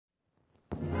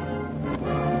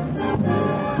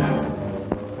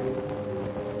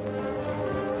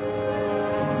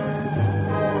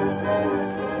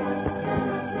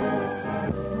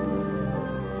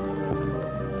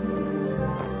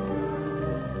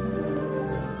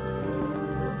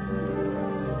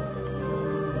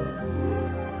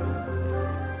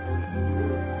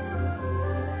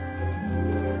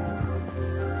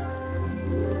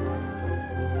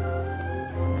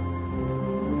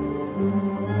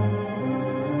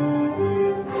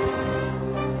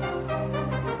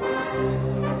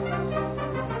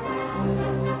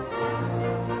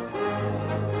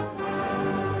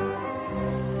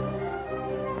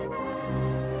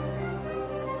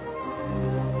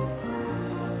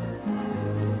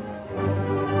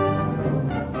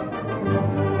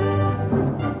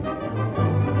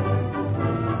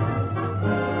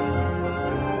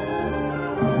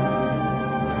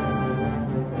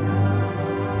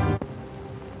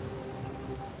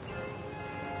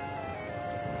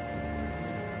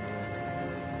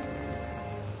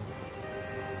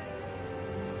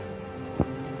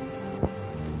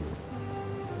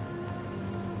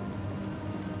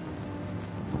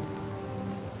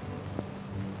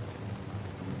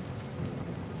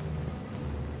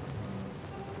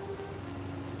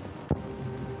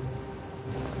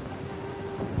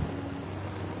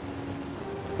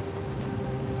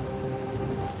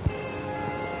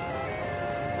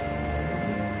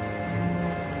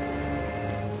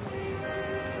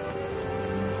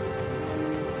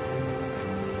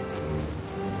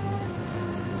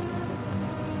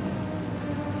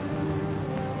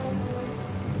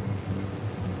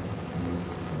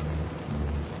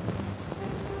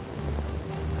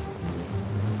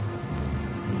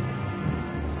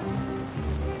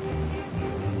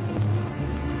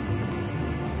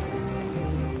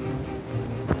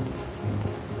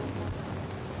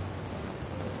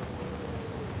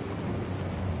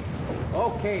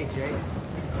Okay, Jake.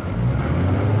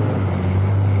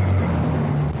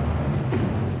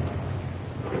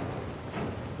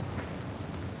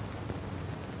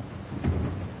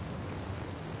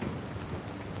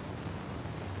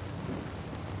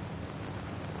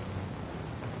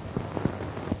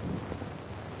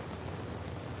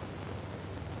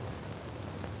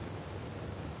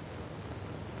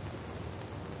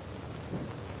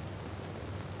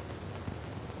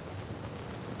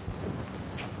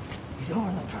 He's over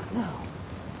in the truck now.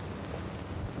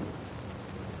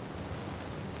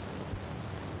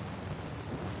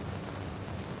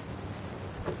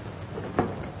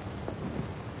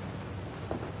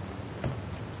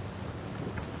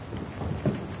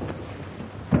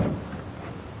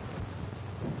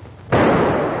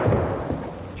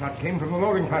 Shot came from the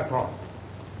loading platform.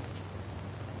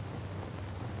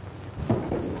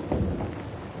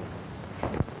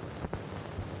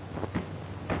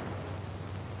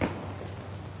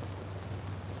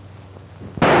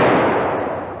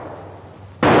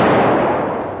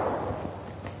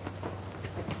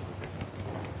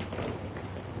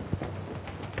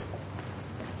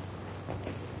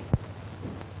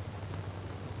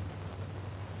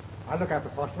 I'll look after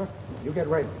Foster. You get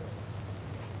ready.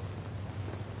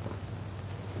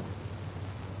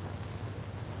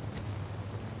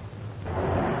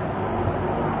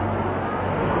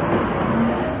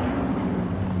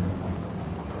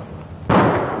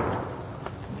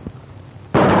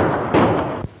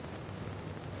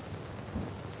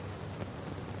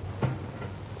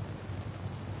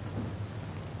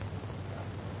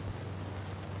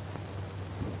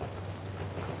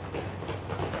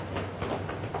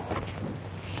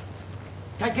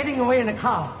 They're getting away in the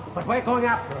car, but we're going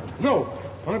after them. No.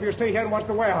 One of you stay here and watch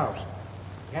the warehouse.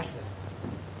 Yes, sir.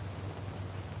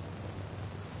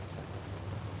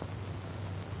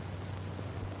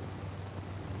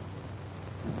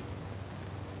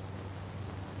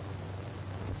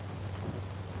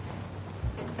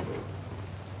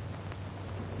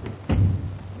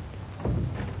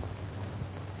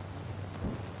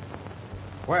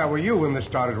 Where were you when this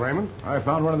started, Raymond? I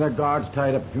found one of their guards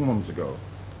tied up a few moments ago.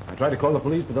 I tried to call the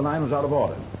police, but the line was out of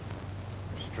order.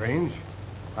 Strange.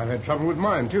 I've had trouble with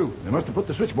mine, too. They must have put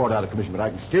the switchboard out of commission, but I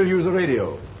can still use the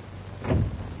radio.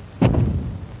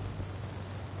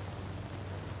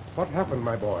 What happened,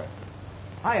 my boy?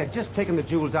 I had just taken the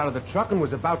jewels out of the truck and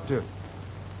was about to...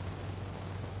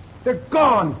 They're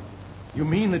gone! You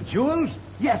mean the jewels?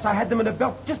 Yes, I had them in a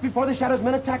belt just before the Shadows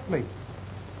men attacked me.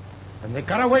 And they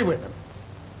got away with them.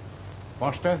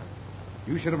 Foster,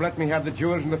 you should have let me have the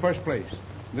jewels in the first place.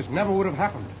 This never would have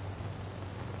happened.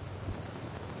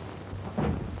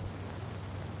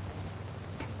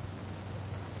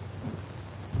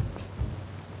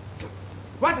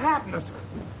 What happened?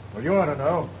 Well, you ought to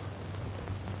know.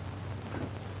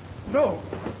 No.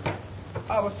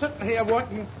 I was sitting here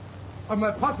working on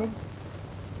my puzzle.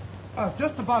 I was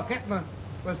just about getting it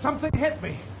when something hit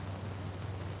me.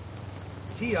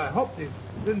 Gee, I hope they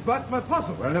didn't bust my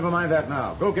puzzle. Well, never mind that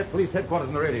now. Go get police headquarters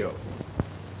on the radio.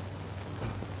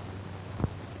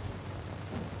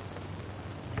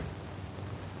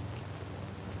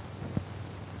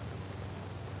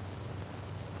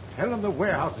 Tell them the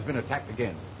warehouse has been attacked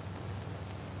again.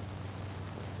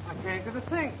 I can't get a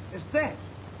thing. It's dead.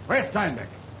 Where's Steinbeck?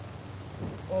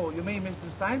 Oh, you mean Mr.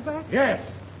 Steinbeck? Yes.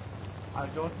 I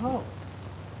don't know.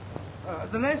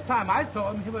 The last time I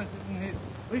saw him, he was in his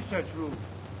research room.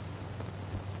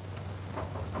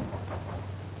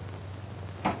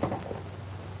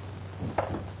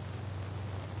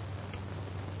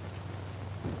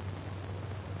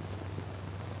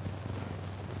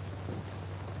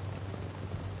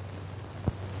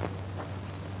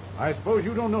 I suppose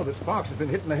you don't know that Sparks has been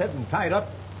hit in the head and tied up,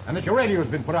 and that your radio's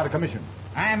been put out of commission.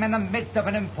 I'm in the midst of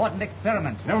an important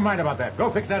experiment. Never mind about that.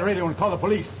 Go fix that radio and call the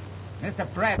police.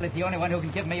 Mr. Bradley's the only one who can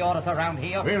give me orders around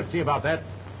here. We'll see about that.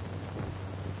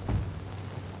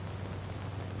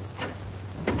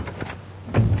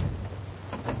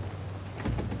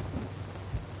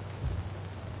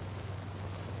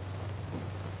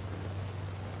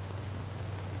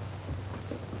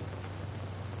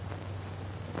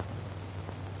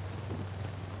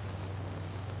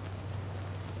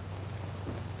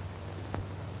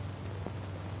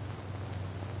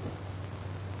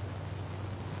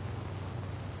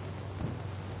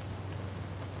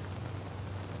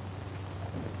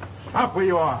 Stop where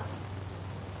you are.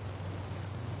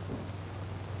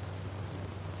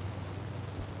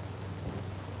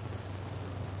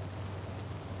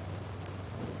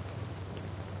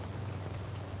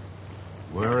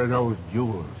 Where are those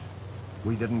jewels?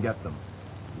 We didn't get them.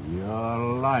 You're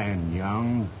lying,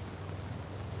 young.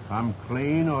 Come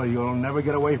clean or you'll never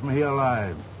get away from here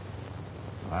alive.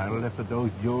 I lifted those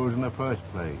jewels in the first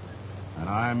place, and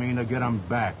I mean to get 'em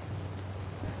back.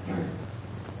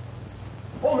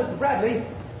 Oh, Mr. Bradley,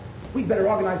 we'd better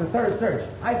organize a thorough search.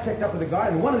 I've checked up with the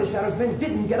guard, and one of the Shadow's men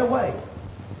didn't get away.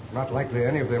 Not likely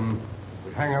any of them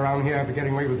would hang around here after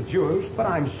getting away with the jewels. But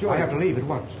I'm sure... I have to leave at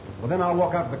once. Well, then I'll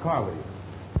walk out to the car with you.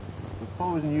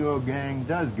 Supposing your gang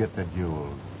does get the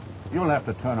jewels, you'll have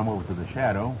to turn them over to the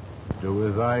Shadow. Do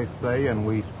as I say, and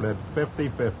we split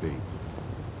 50-50.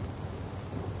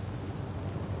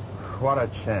 What a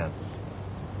chance.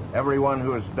 Everyone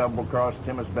who has double-crossed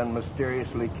him has been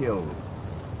mysteriously killed.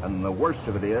 And the worst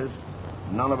of it is,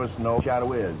 none of us know who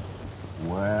Shadow is.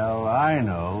 Well, I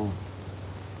know.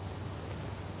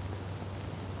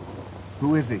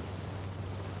 Who is he?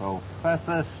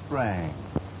 Professor Strang.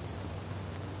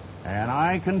 And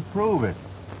I can prove it.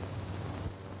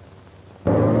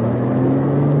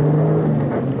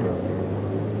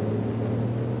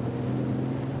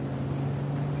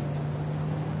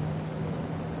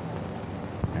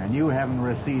 And you haven't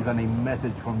received any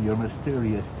message from your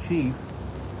mysterious chief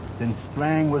since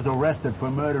Strang was arrested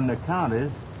for murdering the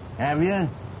Countess, have you?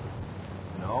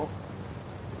 No.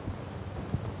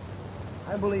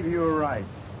 I believe you were right.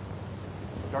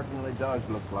 Certainly does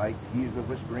look like he's the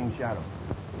Whispering Shadow.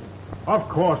 Of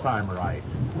course I'm right.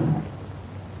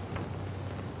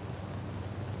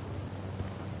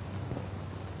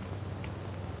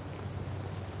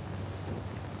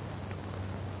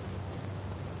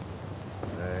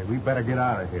 We better get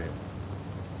out of here.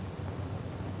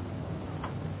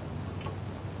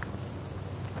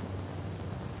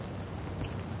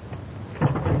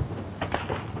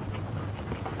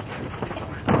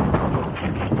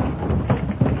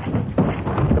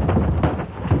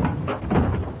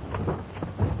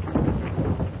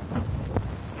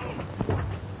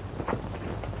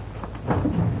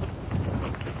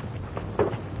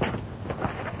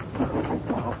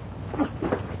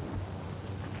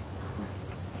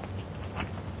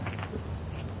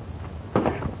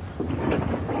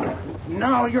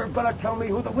 Now you're gonna tell me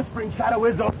who the Whispering Shadow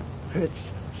is, or... It's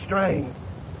Strang.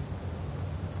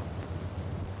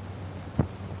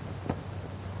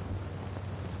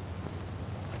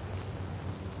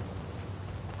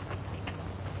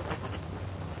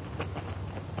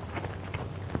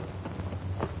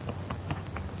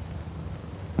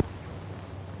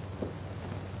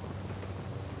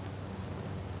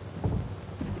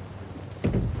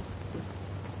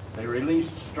 They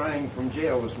released Strang from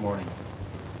jail this morning.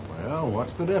 Well,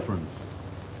 what's the difference?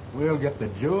 We'll get the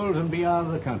jewels and be out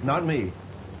of the country. Not me.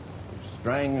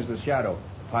 Strang is the Shadow.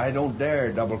 I don't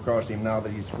dare double-cross him now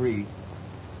that he's free.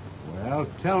 Well,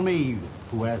 tell me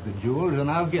who has the jewels and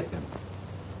I'll get them.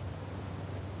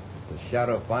 If the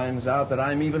Shadow finds out that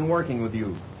I'm even working with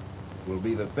you, it will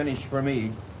be the finish for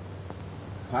me.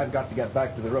 I've got to get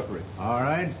back to the rookery. All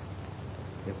right.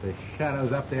 If the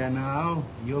Shadow's up there now,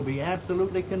 you'll be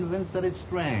absolutely convinced that it's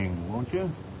Strang, won't you?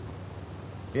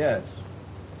 Yes.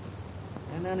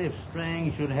 And then if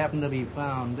Strang should happen to be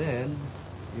found dead,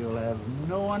 you'll have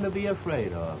no one to be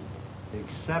afraid of,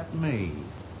 except me.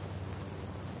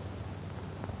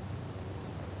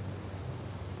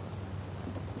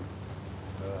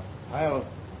 I'll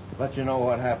let you know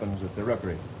what happens at the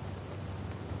rookery.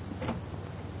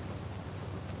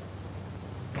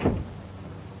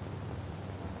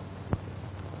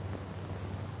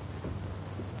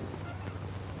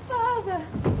 Father!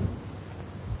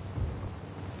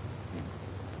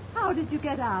 How did you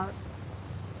get out?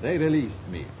 They released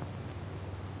me.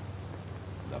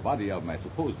 The body of my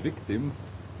supposed victim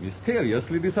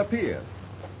mysteriously disappeared,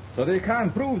 so they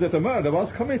can't prove that the murder was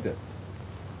committed.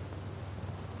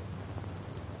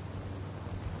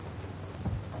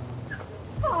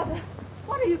 Father,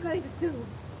 what are you going to do?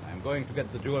 I'm going to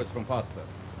get the jewels from Foster.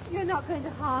 You're not going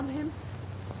to harm him.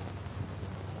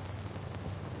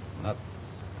 Not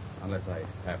unless I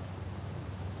have to.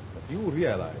 But you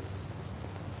realize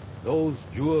those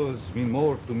jewels mean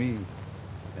more to me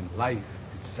than life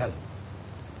itself.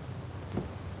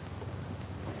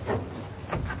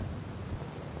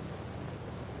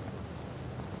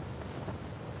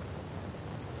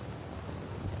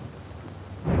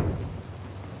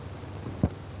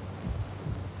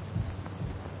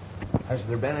 Has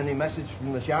there been any message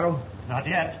from the Shadow? Not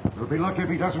yet. We'll be lucky if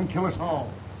he doesn't kill us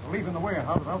all. We're leaving the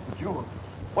warehouse without the jewels.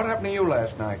 What happened to you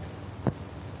last night?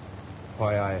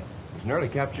 Why, I was nearly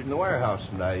captured in the warehouse,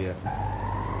 and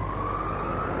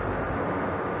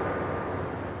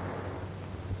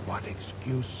What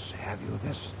excuse have you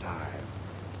this time?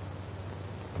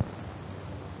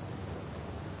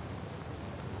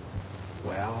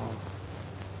 Well,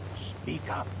 speak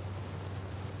up.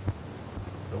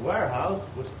 The warehouse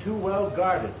was too well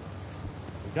guarded.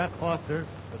 We got Foster,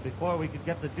 but before we could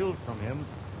get the jewels from him...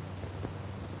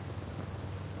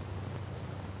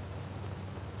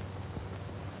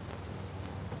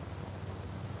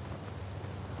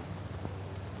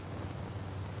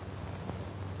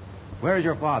 Where's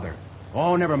your father?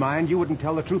 Oh, never mind. You wouldn't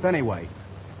tell the truth anyway.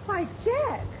 Why,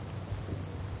 Jack.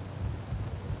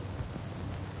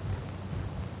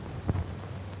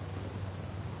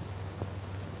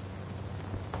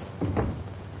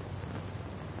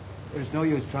 There's no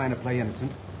use trying to play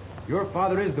innocent. Your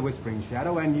father is the Whispering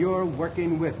Shadow, and you're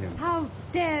working with him. How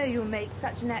dare you make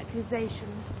such an accusation?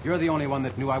 You're the only one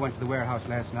that knew I went to the warehouse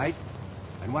last night.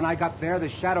 And when I got there, the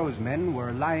Shadow's men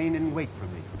were lying in wait for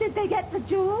me. Did they get the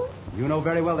jewels? You know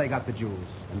very well they got the jewels.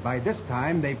 And by this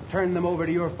time, they've turned them over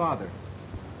to your father.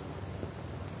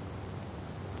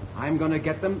 I'm going to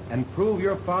get them and prove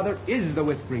your father is the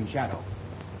Whispering Shadow.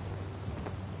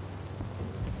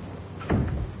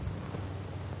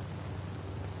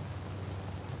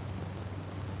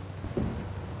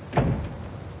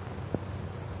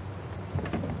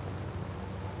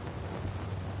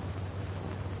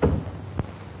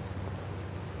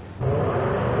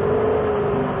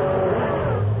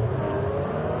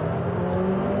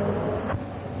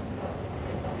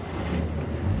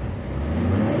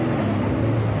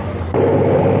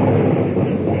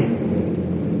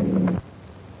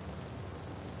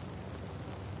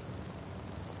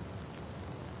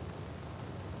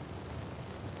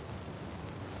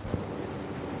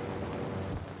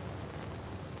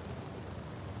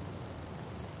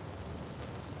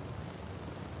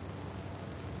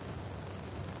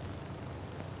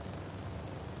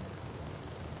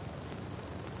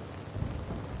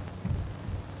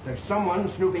 There's someone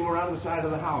snooping around the side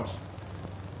of the house.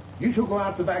 You two go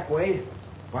out the back way,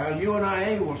 while you and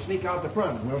I will sneak out the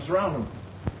front, and we'll surround them.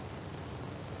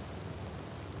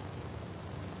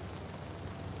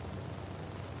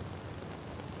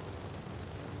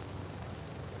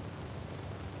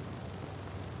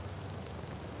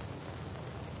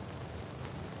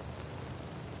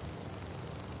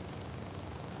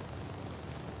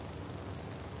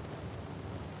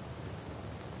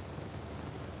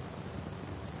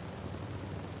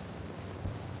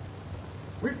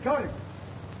 We've got him.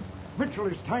 Mitchell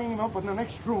is tying him up in the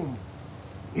next room.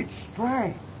 It's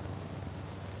Strang.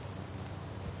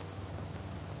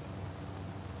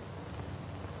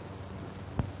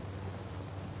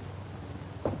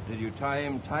 Did you tie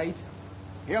him tight?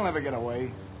 He'll never get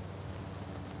away.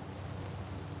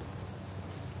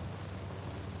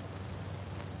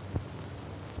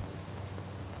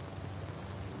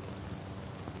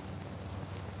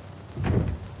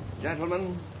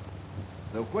 Gentlemen,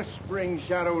 the Whispering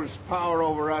Shadow's power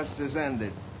over us is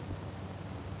ended.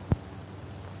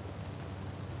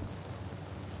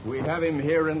 We have him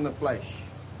here in the flesh,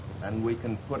 and we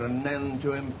can put an end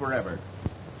to him forever.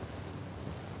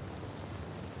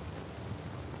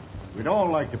 We'd all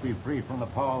like to be free from the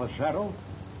power of the Shadow,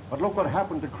 but look what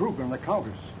happened to Kruger and the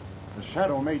Countess. The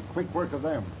Shadow made quick work of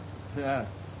them. Yeah,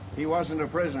 he wasn't a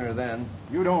prisoner then.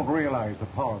 You don't realize the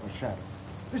power of the Shadow.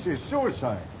 This is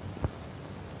suicide.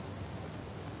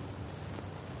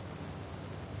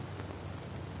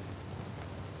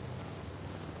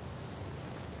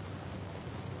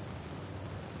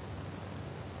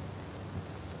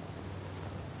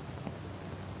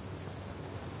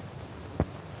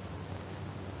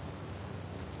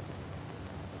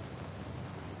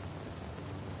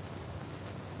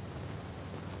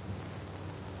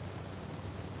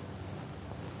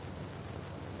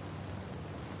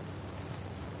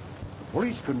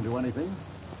 Police couldn't do anything.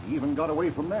 He even got away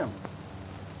from them.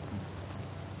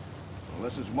 Well,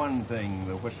 this is one thing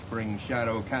the Whispering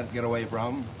Shadow can't get away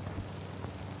from.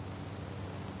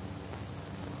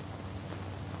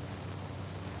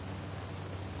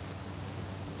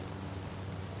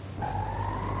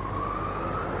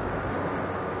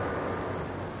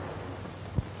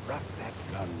 Drop that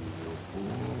gun, you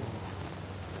fool.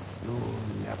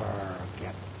 You'll never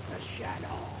get the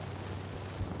Shadow.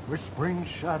 Whispering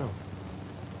Shadow.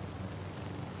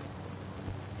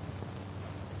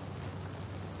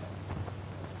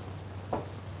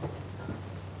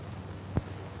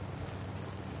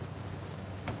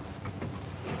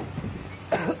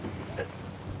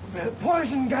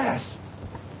 Poison gas!